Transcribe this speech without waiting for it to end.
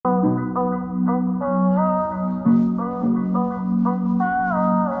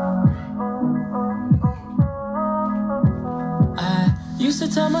used to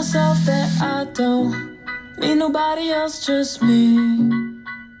tell myself that I don't need nobody else, just me.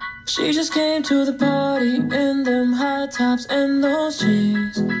 She just came to the party in them high tops and those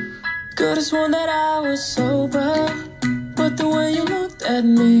jeans. Could've sworn that I was sober, but the way you looked at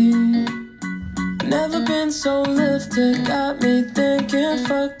me, never been so lifted, got me thinking,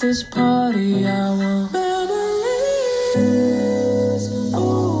 fuck this party, I want memories.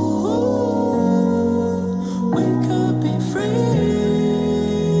 Ooh, we could be free.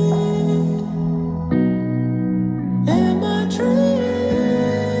 In my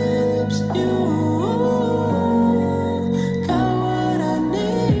dreams, you got what I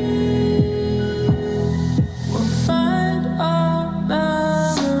need. We'll find our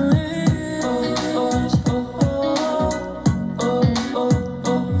memories.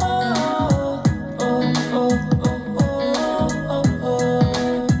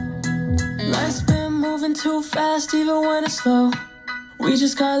 Life's been moving too fast, even when it's slow. We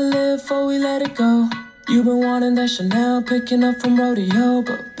just gotta live before we let it go. You've been wanting that Chanel, picking up from rodeo,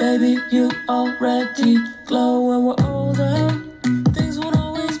 but baby, you already glow. When we're older, things won't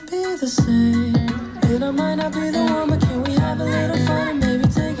always be the same, and I might not be the one, but can we have a little fun and maybe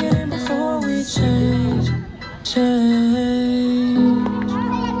take it in before we change?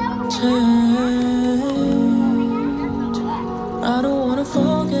 I don't wanna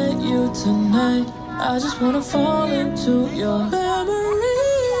forget you tonight, I just wanna fall into your bed.